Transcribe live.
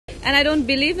and I don't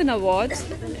believe in awards.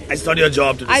 It's not your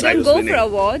job to decide I don't who's go winning. for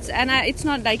awards, and it's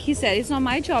not like he said. It's not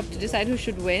my job to decide who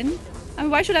should win. I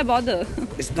mean, why should I bother?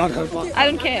 It's not her fault. I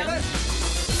don't care.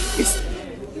 It's,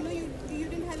 You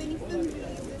didn't have any film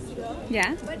release this year.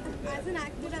 Yeah. But as an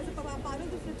actor, as a part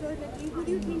of the fraternity, who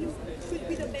do you think you should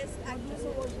be the best Agnes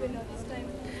Award winner this time?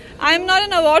 I'm not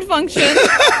an award function.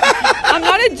 I'm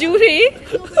not a jury. No,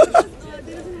 because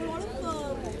there is a lot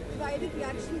of divided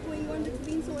reaction going on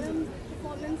between Sonam's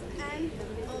performance and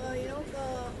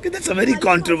okay, that's a very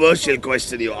controversial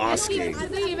question you're asking.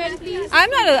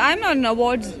 I'm not an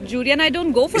awards jury, and I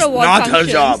don't go for It's award not her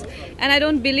functions. job. And I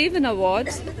don't believe in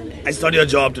awards. It's not your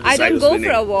job to I decide don't who's go winning.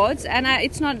 for awards, and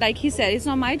it's not like he said. It's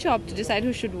not my job to decide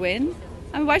who should win.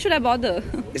 I mean, why should I bother?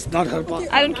 It's not her fault.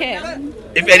 I don't care.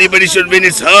 If anybody should win,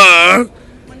 it's her.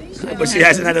 But she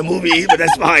hasn't had a movie, but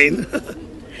that's fine.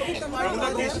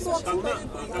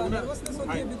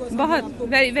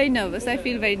 Very, very nervous. I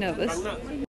feel very nervous.